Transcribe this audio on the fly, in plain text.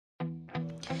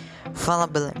Fala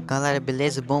galera,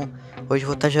 beleza? Bom, hoje eu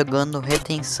vou estar jogando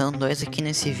Redenção 2 aqui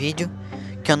nesse vídeo,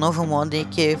 que é o novo modo aí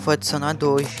que foi adicionado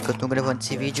hoje, que eu tô gravando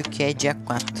esse vídeo, que é dia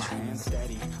 4.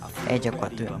 É dia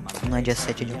 4, não é dia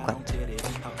 7, é dia 4.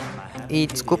 E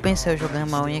desculpem se eu jogar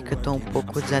mal aí, que eu tô um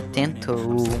pouco desatento,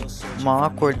 mal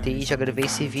acordei e já gravei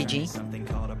esse vídeo aí.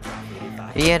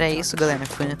 E era isso, galera,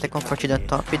 fui até com a partida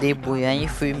top, dei buiar e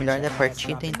fui o melhor da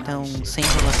partida, então sem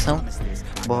enrolação,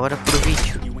 bora pro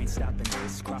vídeo.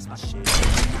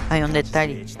 Aí um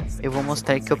detalhe, eu vou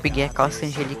mostrar que eu peguei a calça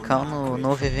angelical no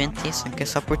novo evento, isso que é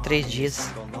só por 3 dias.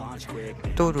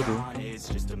 Tururu.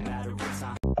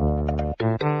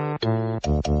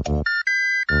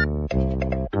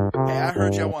 Hey, I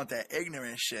heard y'all want that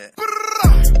ignorant shit.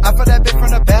 I put that bitch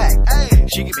from the back. Hey,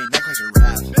 she give me neck like a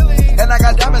rap. And I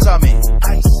got diamonds on me.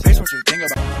 Ice. Bitch, what you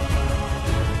think about?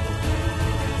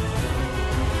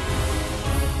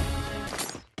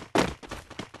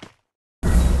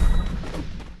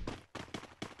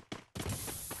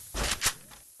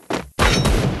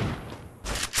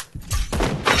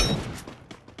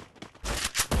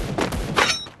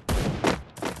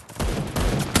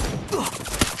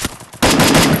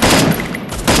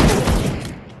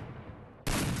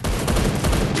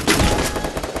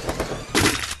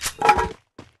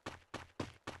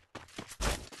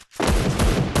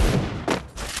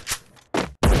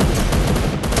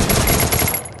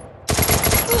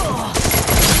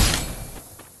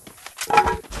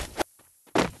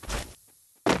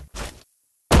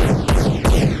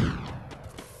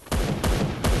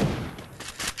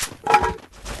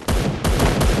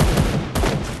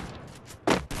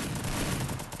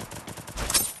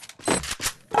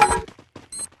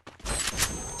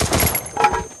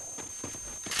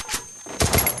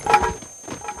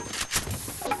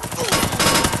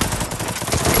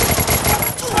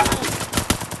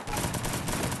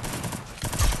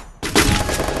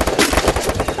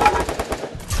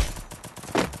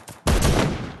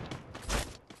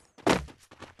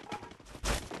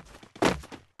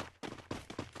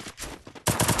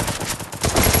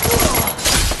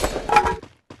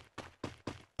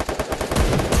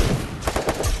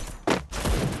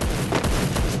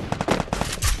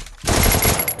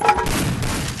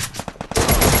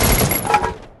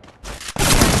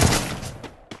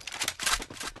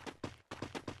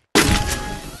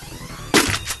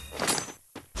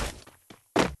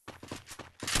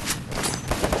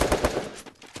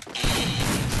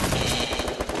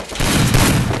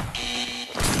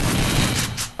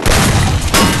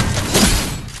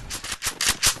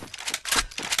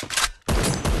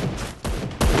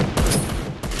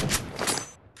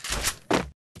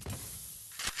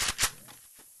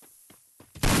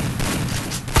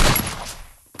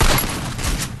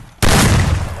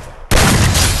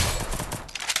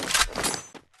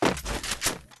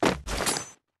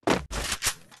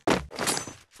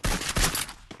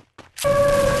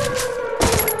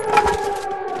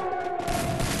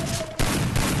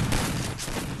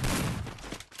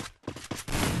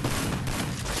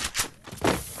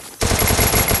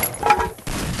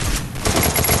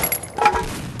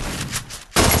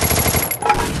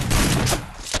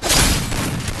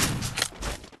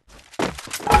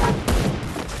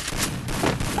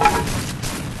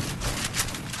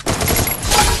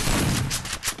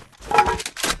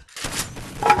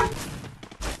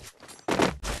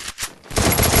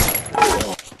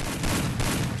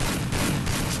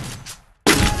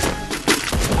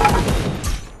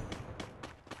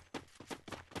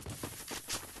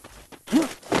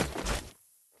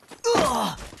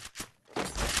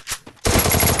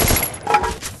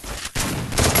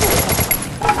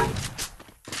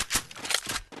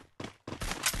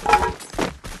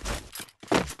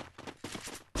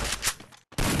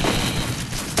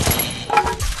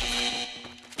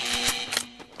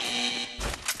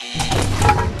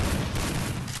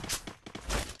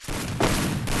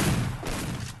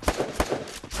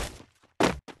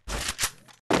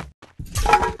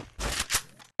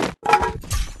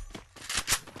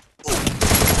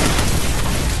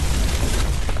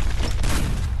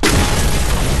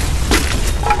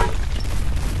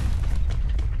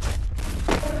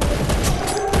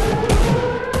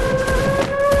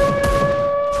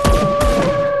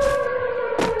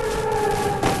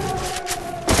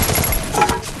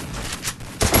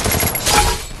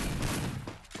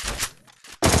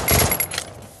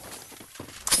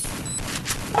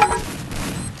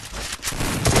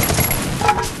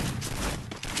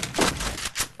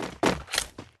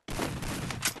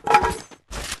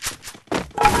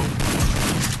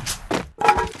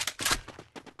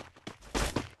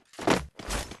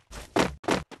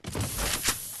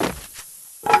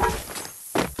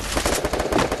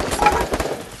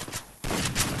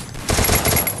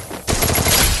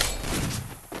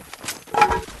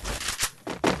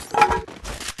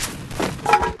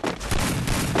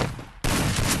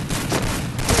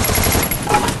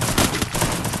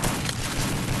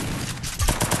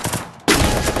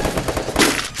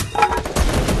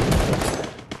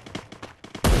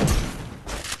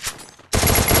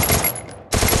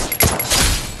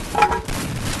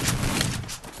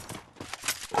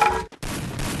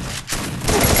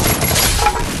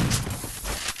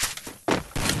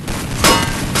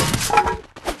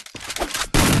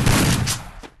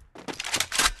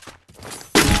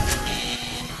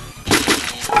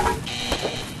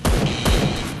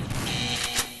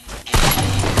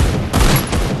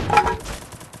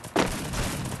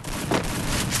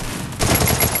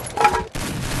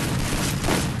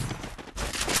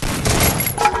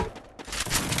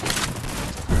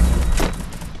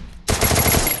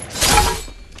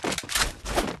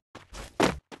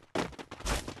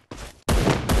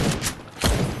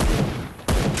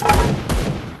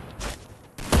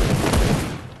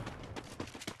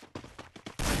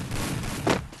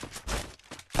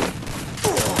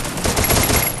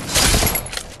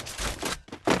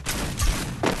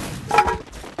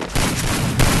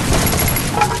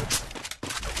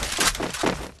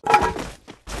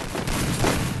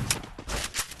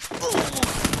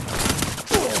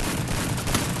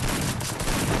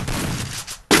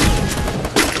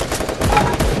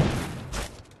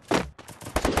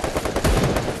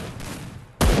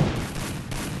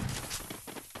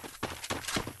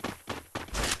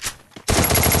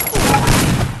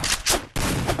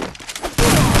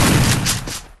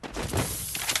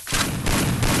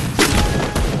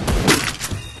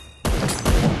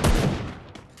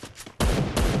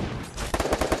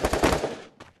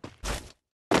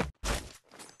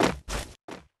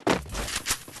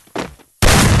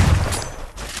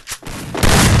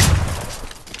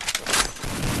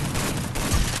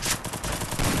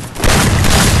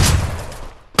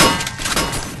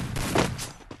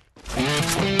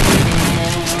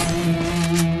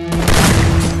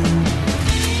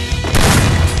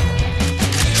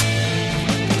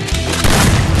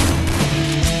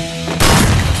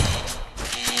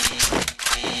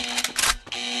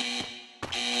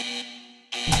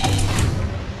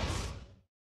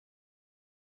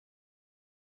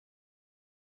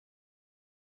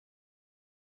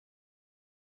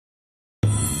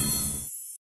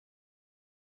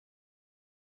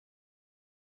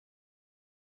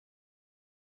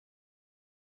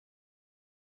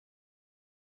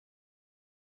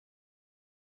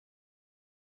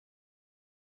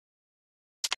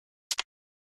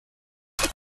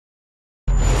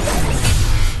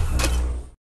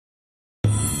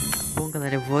 Bom,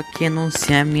 galera, eu vou aqui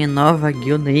anunciar minha nova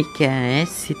guilda aí, que é a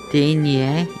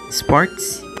STNE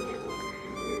Sports.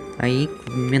 Aí,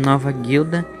 minha nova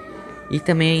guilda. E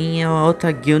também a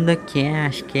outra guilda que é,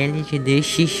 acho que é LGD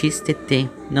XXTT.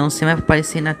 Não sei, vai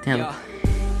aparecer na tela.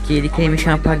 Que ele queria me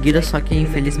chamar pra guilda, só que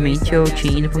infelizmente eu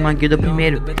tinha ido pra uma guilda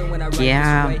primeiro, que é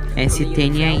a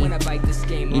STNI.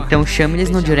 Então chame eles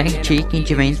no direct aí, quem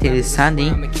tiver interessado,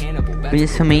 hein?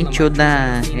 Principalmente o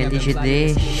da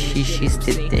LGD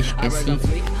XXTT, acho que é assim.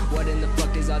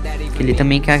 Que ele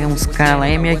também quer uns caras lá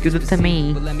e a minha guilda também,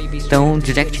 hein? Então o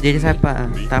direct deles vai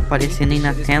tá aparecendo aí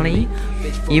na tela aí.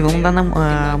 E vamos dar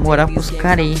moral pros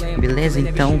caras aí, beleza?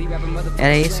 Então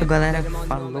era isso, galera.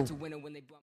 Falou.